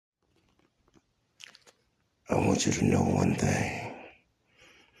I want you to know one thing.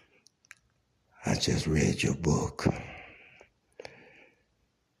 I just read your book.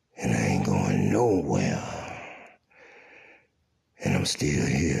 And I ain't going nowhere. And I'm still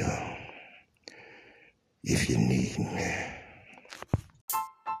here if you need me.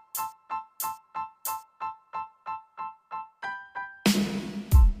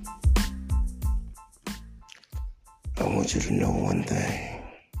 I want you to know one thing.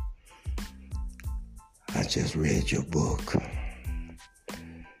 I just read your book.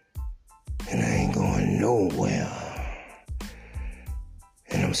 And I ain't going nowhere.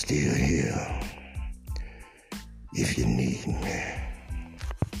 And I'm still here if you need me.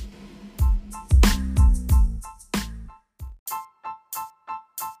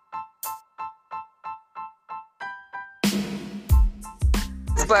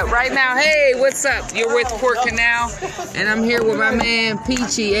 But right now, hey, what's up? You're with Port Canal, and I'm here with my man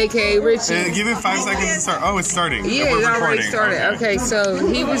Peachy, aka Richie. Give it 5 seconds to start. Oh, it's starting. Yeah, it already started. Okay, so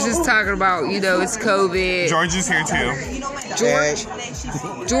he was just talking about, it's COVID. George is here too. George?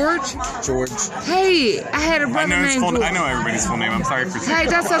 Hey, I had a brother named George. I know everybody's full name. I'm sorry for saying. Hey,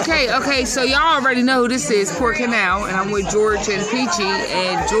 that's okay. Okay, so y'all already know who this is, Port Canal, and I'm with George and Peachy,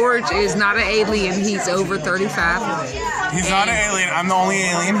 and George is not an alien. He's over 35. He's not an alien. I'm the only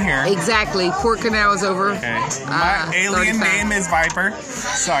alien here. Exactly. Port Canal is over. Okay. My alien 35. Name is Viper.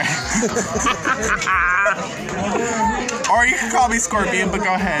 Sorry. Or you can call me Scorpion, but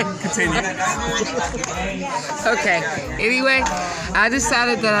go ahead. Continue. Okay. Anyway, I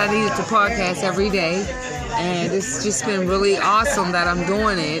decided that I needed to podcast every day. And it's just been really awesome that I'm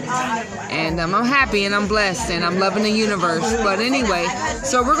doing it. And I'm happy and I'm blessed and I'm loving the universe. But anyway,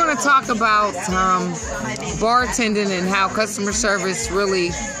 so we're going to talk about bartending and how customer service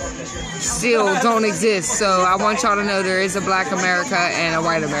really still don't exist. So I want y'all to know there is a black America and a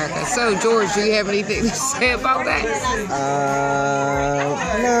white America. So George, do you have anything to say about that?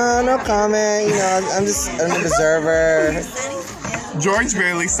 No comment. I'm an observer. George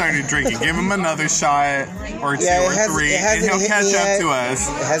barely started drinking. Give him another shot or two or three, and he'll catch up to us.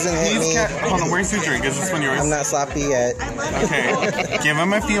 It hasn't hit me. Hold on, where's your drink? Is this one yours? I'm not sloppy yet. Okay, give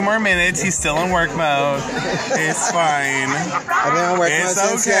him a few more minutes. He's still in work mode. It's fine. I've been on work mode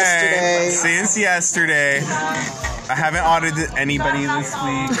since yesterday. Since yesterday. I haven't audited anybody this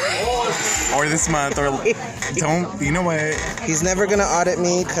week or this month you know what? He's never gonna audit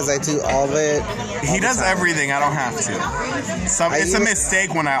me because I do all of it. He does everything. I don't have to. It's a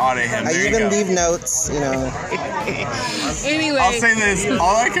mistake when I audit him. I even leave notes, Anyway. I'll say this.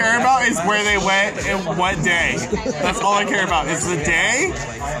 All I care about is where they went and what day. That's all I care about is the day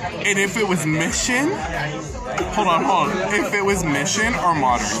and if it was Mission. Hold on. If it was Mission or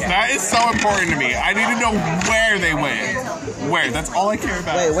Modern. That is so important to me. I need to know where they went. Where? That's all I care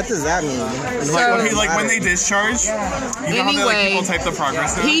about. Wait, what does that mean? Like when they discharge, you know how people type the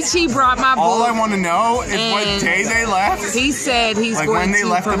progress in? Peachy brought my book. All I want to know is what day they left. He said he's going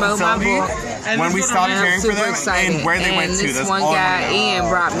to promote my book. When we stopped caring for them, and where they went to. This that's one all guy, Ian,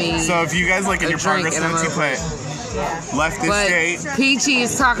 brought me. So if you guys in your progress notes, you put left this state. Peachy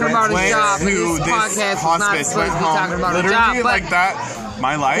is talking about his job, and this podcast is not supposed to be talking about a job. But like that,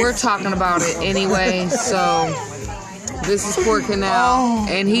 my life. We're talking about it anyway, so this is Port Canal,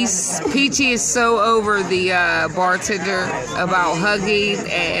 and Peachy is so over the bartender about hugging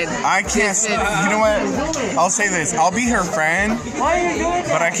and I can't. You know what? I'll say this. I'll be her friend,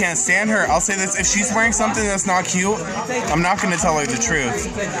 but I can't stand her. I'll say this. If she's wearing something that's not cute, I'm not going to tell her the truth.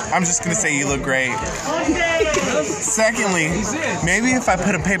 I'm just going to say you look great. Secondly, maybe if I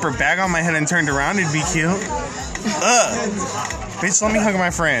put a paper bag on my head and turned around, it'd be cute. Bitch, let me hug my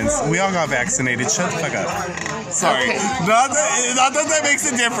friends. We all got vaccinated. Shut the fuck up. Sorry. Okay. Not that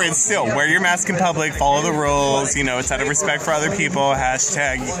makes a difference. Still, wear your mask in public. Follow the rules. It's out of respect for other people.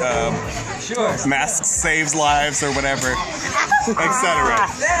 Hashtag mask saves lives or whatever, etc.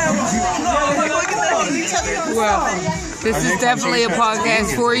 Well, this is definitely a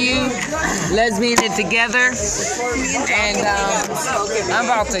podcast for you. Lesbian it together. And I'm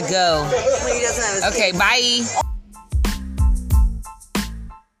about to go. Okay, bye.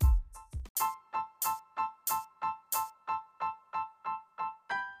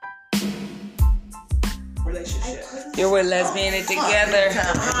 You're with Lesbian It Together,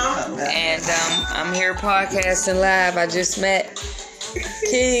 and I'm here podcasting live. I just met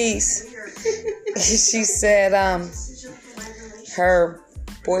Keys. She said her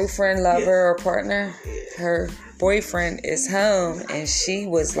boyfriend, lover, or partner, her boyfriend is home, and she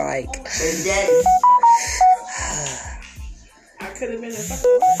was like,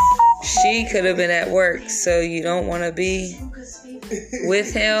 she could have been at work, so you don't want to be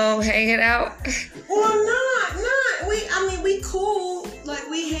with him hanging out? Well, I'm not. I mean, we cool. Like,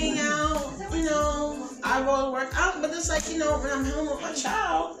 we hang out, you know. I go to work out, but it's like, you know, when I'm home with my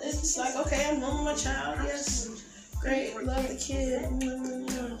child, it's like, okay, I'm home with my child. Yes, great, love the kid.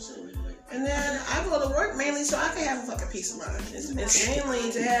 And then I go to work mainly so I can have a fucking peace of mind. It's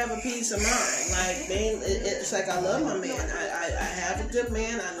mainly to have a peace of mind. Like, it's like I love my man. I have a good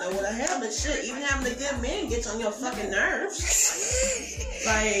man. I know what I have. But shit, even having a good man gets on your fucking nerves.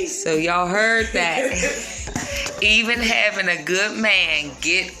 Like. So y'all heard that. Even having a good man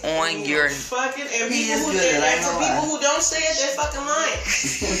get on your fucking. And people who people who don't say it, they're fucking lying.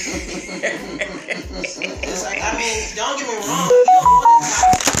 It's like, I mean, don't get me wrong. You don't want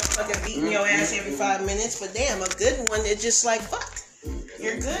to fucking beating your ass every 5 minutes, but damn, a good one, it's just like, fuck,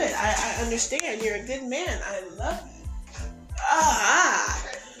 you're good. I understand. You're a good man. I love you.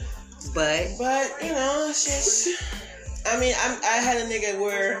 But you know, it's just. I mean, I had a nigga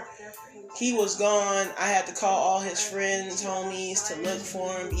where he was gone. I had to call all his friends, homies, to look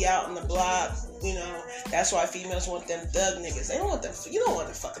for him, be out in the block. You know, that's why females want them thug niggas. They don't want them. You don't want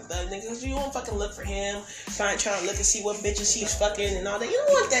the fucking thug niggas. You don't fucking look for him, trying to look and see what bitches he's fucking and all that. You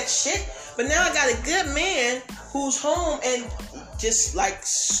don't want that shit. But now I got a good man who's home and just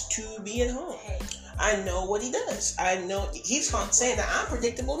likes to be at home. I know what he does. I know he's saying that I'm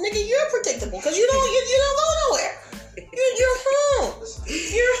predictable. Nigga, you're predictable because you don't go nowhere. You're home.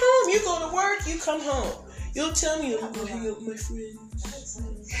 You're home. You go to work. You come home. You'll tell me, I'm going to hang out with my friends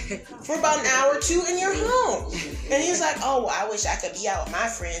for about an hour or two, and you're home. And he's like, oh, well, I wish I could be out with my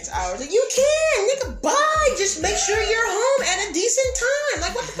friends hours. Like, you can, nigga, bye. Just make sure you're home at a decent time.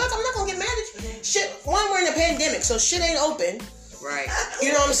 Like, what the fuck? I'm not going to get mad at you. Shit, one, we're in a pandemic, so shit ain't open. Right.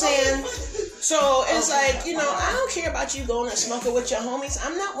 You know what I'm saying? So it's like, you know, I don't care about you going and smoking with your homies.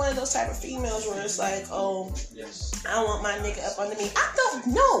 I'm not one of those type of females where it's like, oh, I want my nigga up under me. I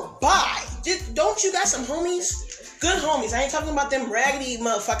don't know. Bye. Don't you got some homies? Good homies. I ain't talking about them raggedy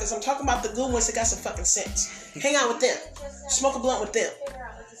motherfuckers. I'm talking about the good ones that got some fucking sense. Hang out with them. Smoke a blunt with them.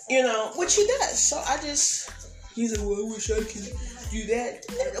 You know, which he does. So he's like, well, I wish I could do that.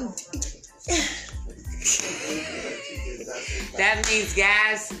 That means,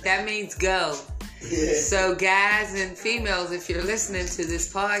 guys, that means go. Yeah. So, guys and females, if you're listening to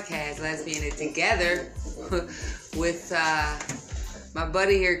this podcast, Lesbian It Together, with my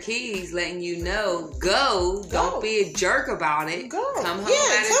buddy here, Keys, letting you know, go. Don't be a jerk about it. Go. Come home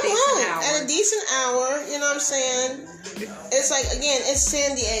at a decent hour. You know what I'm saying? It's like, again, it's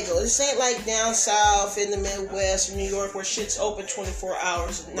San Diego. This ain't like down south in the Midwest or New York where shit's open 24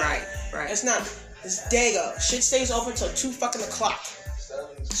 hours a night. Right. It's not. It's Dago. Shit stays open till 2 fucking o'clock.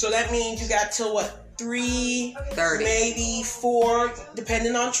 So that means you got till what? 3:30, maybe 4,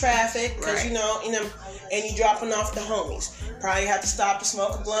 depending on traffic. Because you know, and you dropping off the homies. Probably have to stop to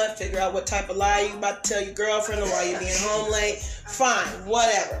smoke a blunt, figure out what type of lie you about to tell your girlfriend or why you're being home late. Fine,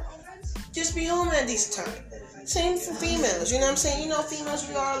 whatever. Just be home at a decent time. Same for females. You know what I'm saying? You know, females,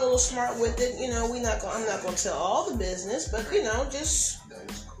 we are a little smart with it. You know, I'm not gonna tell all the business, but you know, just.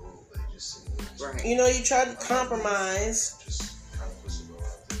 Right. You know, you try to compromise.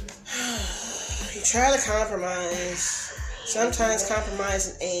 You try to compromise. Sometimes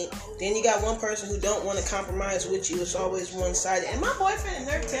compromising ain't. Then you got one person who don't want to compromise with you. It's always one-sided. And my boyfriend and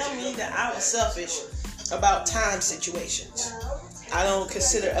her tell me that I was selfish about time situations. I don't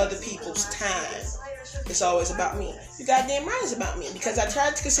consider other people's time. It's always about me. You goddamn right it's about me. Because I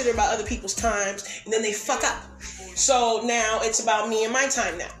tried to consider about other people's times, and then they fuck up. So now it's about me and my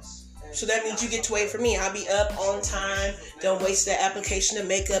time now. So that means you get to wait for me. I'll be up on time. Don't waste that application of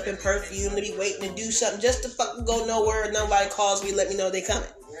makeup and perfume to be waiting to do something just to fucking go nowhere. Nobody calls me, let me know they coming.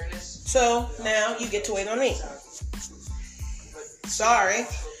 So now you get to wait on me. Sorry.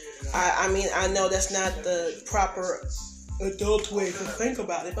 I mean, I know that's not the proper adult way to think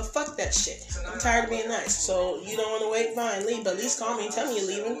about it, but fuck that shit. I'm tired of being nice. So you don't want to wait? Fine, leave. But at least call me and tell me you're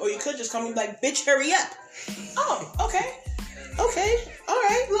leaving. Or you could just call me like, bitch, hurry up. Oh, okay. Okay,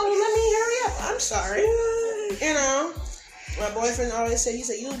 alright, well, let me hurry up. I'm sorry. You know, my boyfriend always said,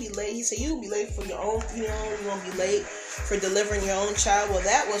 you'll be late. He said, you'll be late for your own, you won't be late for delivering your own child. Well,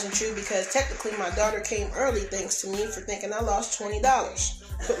 that wasn't true because technically my daughter came early thanks to me for thinking I lost $20.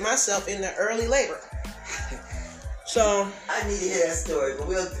 Put myself in the early labor. So. I need to hear that story, but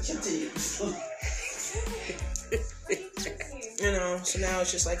we'll continue. You know, so now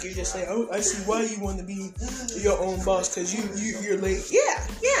it's just like, you're just like, oh, I see why you want to be your own boss, because you're late. Yeah,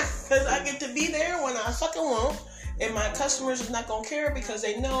 because I get to be there when I fucking want, and my customers is not going to care because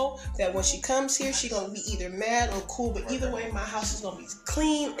they know that when she comes here, she going to be either mad or cool, but either way, my house is going to be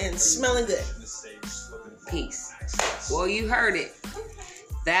clean and smelling good. Peace. Well, you heard it.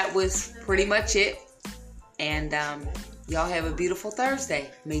 That was pretty much it. And y'all have a beautiful Thursday.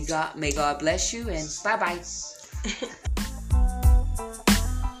 May God bless you, and bye-bye.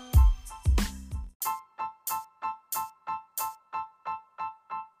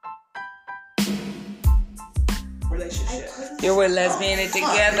 You're with Lesbian It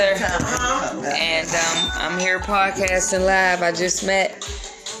Together, and I'm here podcasting live. I just met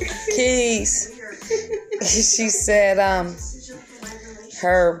Keys. She said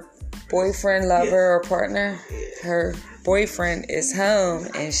her boyfriend, lover, or partner, her boyfriend is home,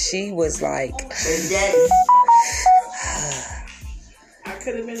 and she was like, I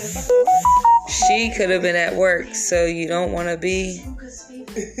could have been at fucking work. She could have been at work, so you don't want to be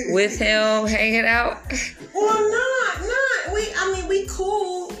with him hanging out? Well, not. We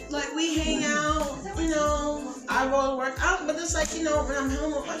cool. Like, we hang out, you know. I go to work out, but it's like, you know, when I'm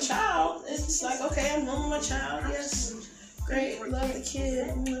home with my child, it's like, okay, I'm home with my child. Yes, great, love the kid.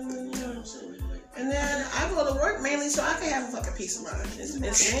 And then I go to work mainly so I can have a fucking peace of mind. It's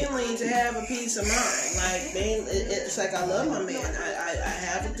mainly to have a peace of mind. Like, it's like I love my man. I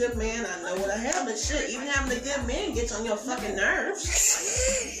have a good man. I know what I have. But shit, even having a good man gets on your fucking nerves.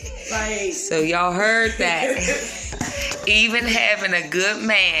 Like, so y'all heard that. Even having a good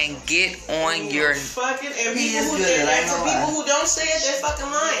man get on your fucking, and people who people who don't say it, they're fucking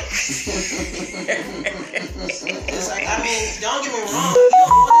lying. It's like, I mean, don't get me wrong. You don't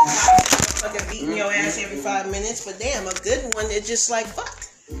want to fucking beating your ass every 5 minutes, but damn, a good one that's just like, fuck,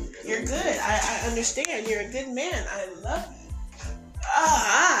 you're good. I understand. You're a good man. I love you.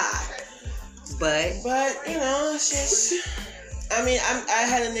 But you know, it's just, I mean, I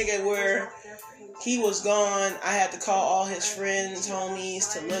had a nigga where he was gone. I had to call all his friends, homies,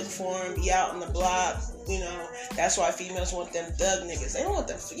 to look for him, be out in the block. You know, that's why females want them thug niggas. They don't want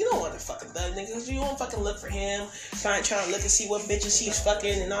them. You don't want the fucking thug niggas. You don't fucking look for him, trying to look and see what bitches he's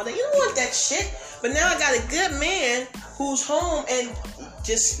fucking and all that. You don't want that shit. But now I got a good man who's home and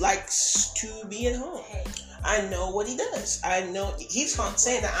just likes to be at home. I know what he does. I know he's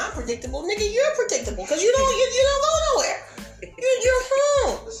saying that I'm predictable. Nigga, you're predictable because you don't go nowhere. You're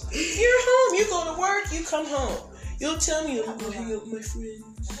home. You're home. You go to work, you come home. You'll tell me, I'm going to hang out with my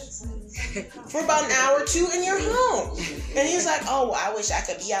friends for about an hour or two, and you're home. And he's like, oh, well, I wish I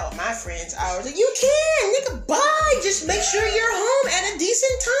could be out with my friends hours. Like, you can, nigga, bye. Just make sure you're home at a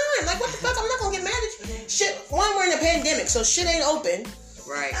decent time. Like, what the fuck? I'm not going to get mad at you. Shit, one, we're in a pandemic, so shit ain't open.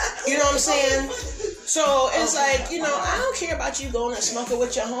 Right. You know what I'm saying? So it's like, you know, I don't care about you going and smoking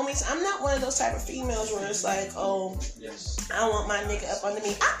with your homies. I'm not one of those type of females where it's like, oh, I want my nigga up under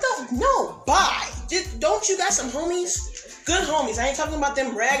me. I don't know. Bye. Don't you got some homies? Good homies. I ain't talking about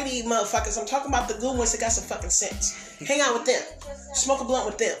them raggedy motherfuckers. I'm talking about the good ones that got some fucking sense. Hang out with them. Smoke a blunt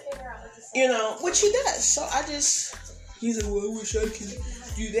with them. You know, which he does. So I just, he's like, well, I wish I could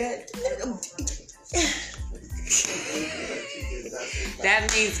do that.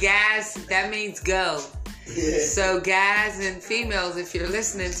 That means, guys, that means go. Yeah. So, guys and females, if you're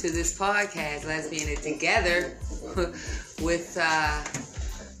listening to this podcast, Lesbian It Together, with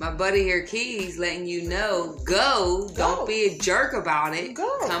my buddy here, Keys, letting you know, go. Don't be a jerk about it.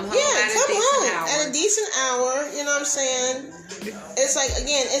 Go. Come home at a decent hour. You know what I'm saying? It's like,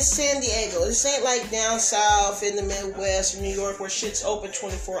 again, it's San Diego. This ain't like down south in the Midwest or New York where shit's open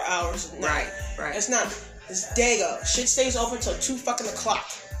 24 hours a night. Right. It's not. It's Dago. Shit stays open till 2 fucking o'clock.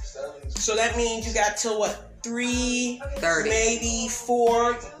 So that means you got till what? 3:30, maybe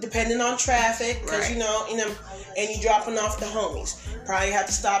 4, depending on traffic. Because you know, and you dropping off the homies. Probably have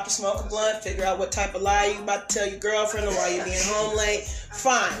to stop to smoke a blunt, figure out what type of lie you about to tell your girlfriend or why you're being home late.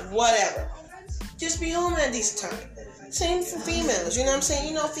 Fine, whatever. Just be home at a decent time. Same for females. You know what I'm saying?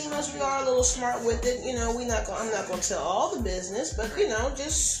 You know, females, we are a little smart with it. You know, I'm not gonna tell all the business, but you know,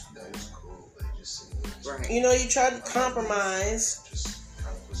 just. You know, you try to compromise.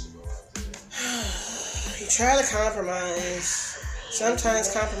 You try to compromise.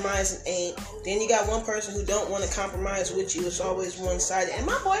 Sometimes compromising ain't. Then you got one person who don't want to compromise with you. It's always one-sided. And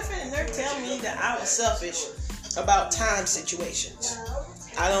my boyfriend never tell me that I was selfish about time situations.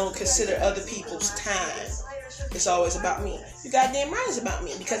 I don't consider other people's time. It's always about me. You goddamn right it's about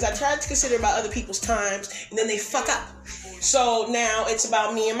me. Because I tried to consider about other people's times, and then they fuck up. So now it's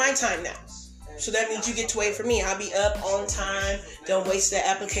about me and my time now. So that means you get to wait for me. I'll be up on time. Don't waste that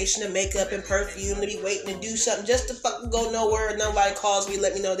application of makeup and perfume to be waiting to do something just to fucking go nowhere and nobody calls me,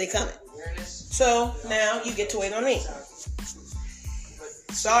 let me know they coming. So now you get to wait on me.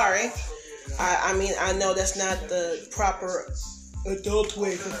 Sorry. I mean, I know that's not the proper adult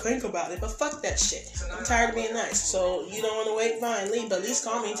way to think about it, but fuck that shit. I'm tired of being nice. So you don't want to wait, fine, leave. But at least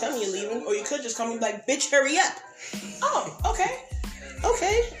call me and tell me you're leaving. Or you could just call me like, bitch, hurry up. Oh, okay.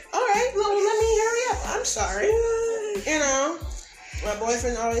 Okay, alright, well, let me hurry up. I'm sorry. You know, my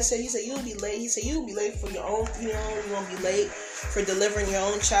boyfriend always said, you'll be late. He said, you'll be late for your own funeral. You won't be late for delivering your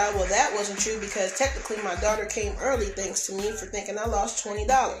own child. Well, that wasn't true because technically my daughter came early thanks to me for thinking I lost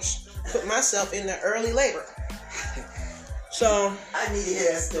 $20. Put myself in the early labor. So I need to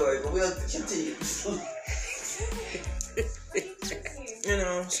hear that story, but we'll continue. You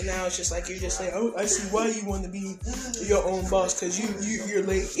know, so now it's just like you're just like, oh, I see why you want to be your own boss because you're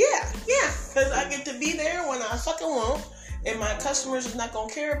late. Yeah, because I get to be there when I fucking want, and my customers is not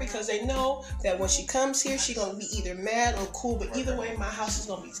gonna care because they know that when she comes here, she gonna be either mad or cool. But either way, my house is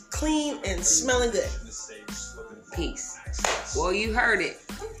gonna be clean and smelling good. Peace. Well, you heard it.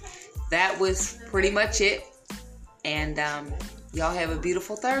 That was pretty much it, and y'all have a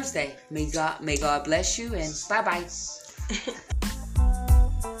beautiful Thursday. May God bless you, and bye-bye.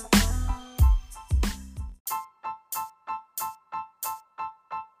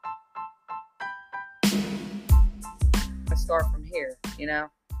 Start from here, you know.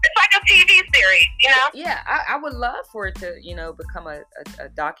 It's like a TV series, you know. Yeah, I would love for it to, you know, become a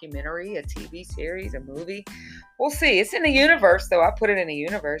documentary, a TV series, a movie. We'll see. It's in the universe, though. I put it in the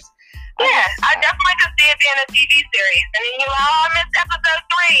universe. Yeah, I definitely could see it being a TV series. And then you're like, oh, I missed episode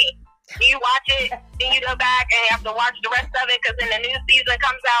 3. You watch it, then you go back and you have to watch the rest of it because then the new season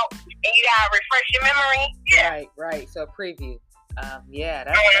comes out and you gotta refresh your memory. Yeah. Right. So a preview. Yeah,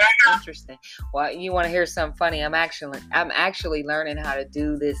 that's interesting. Well, you want to hear something funny? I'm actually learning how to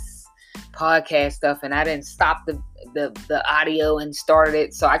do this podcast stuff, and I didn't stop the audio and started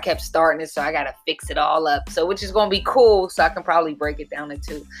it, so I kept starting it, so I gotta fix it all up. So which is gonna be cool, so I can probably break it down to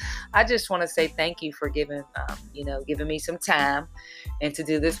 2. I just want to say thank you for giving me some time and to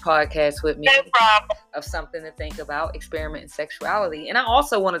do this podcast with me. No problem. Of something to think about, experiment in sexuality. And I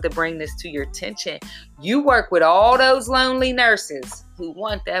also wanted to bring this to your attention. You work with all those lonely nurses who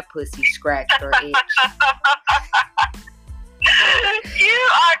want that pussy scratched or itched. You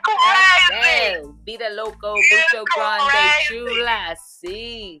are crazy. Vida loco, mucho grande, chula,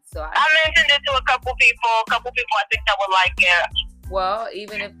 sí. So I mentioned it to a couple people. I think that would like it. Well,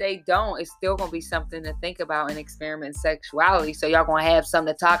 even if they don't, it's still gonna be something to think about in experiment in sexuality. So y'all gonna have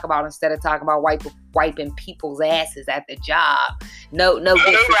something to talk about instead of talking about wiping people's asses at the job. No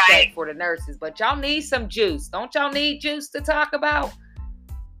disrespect for the nurses, but y'all need some juice. Don't y'all need juice to talk about?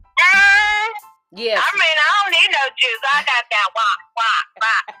 Yes. I mean, I don't need no juice. I got that wop.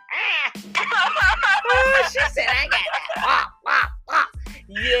 She said, I got that wop.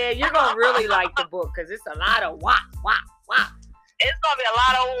 Yeah, you're going to really like the book because it's a lot of wop. It's going to be a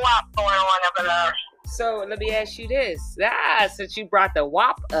lot of wop going on up in there. So let me ask you this. Since you brought the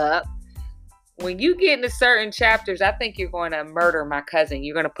wop up, when you get into certain chapters, I think you're going to murder my cousin.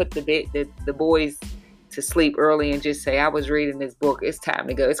 You're going to put the boys to sleep early and just say, I was reading this book. It's time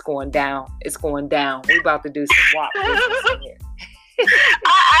to go. It's going down. We're about to do some WAP business in here. I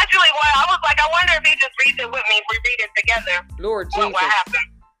was like, I wonder if he just reads it with me. We read it together. Lord Jesus. What happened?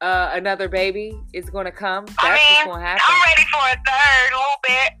 Another baby is going to come. That's what's going to happen. I'm ready for a third, a little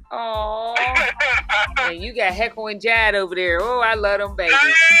bit. Oh. And you got Heckle and Jad over there. Oh, I love them babies.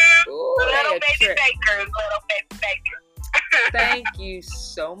 Ooh, little baby bakers. Thank you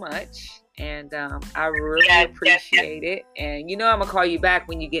so much. And I really appreciate it. And you know I'm going to call you back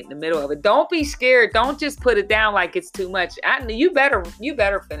when you get in the middle of it. Don't be scared. Don't just put it down like it's too much. You better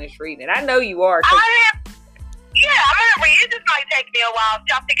finish reading it. I know you are. I'm going to read it. It just might take me a while.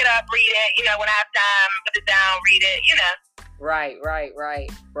 I'll pick it up, read it. When I have time, put it down, read it,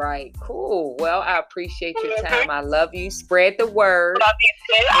 Right. Cool. Well, I appreciate your time. I love you. Spread the word. Love you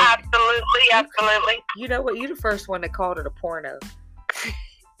too. Absolutely. You know what? You're the first one that called it a porno.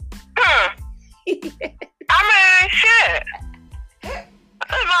 I mean, shit. That's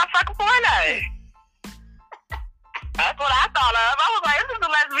my fucking porno. That's what I thought of. I was like, this is a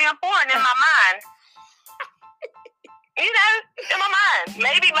lesbian porn in my mind. In my mind.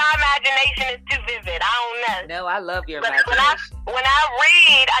 Maybe my imagination is too vivid. I don't know. No, I love your but imagination. When I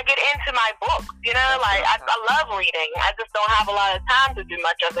read, I get into my books. I love reading. I just don't have a lot of time to do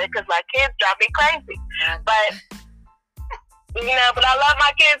much of it because my kids drive me crazy. But but I love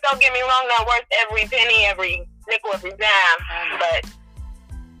my kids, don't get me wrong, they're worth every penny, every nickel, every dime. But,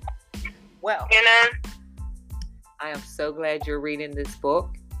 well, I am so glad you're reading this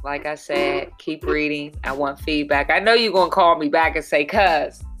book. Like I said, keep reading. I want feedback. I know you're going to call me back and say,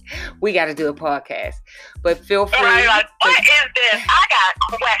 cuz, we got to do a podcast. But feel free. What is this? I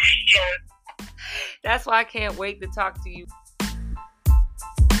got questions. That's why I can't wait to talk to you.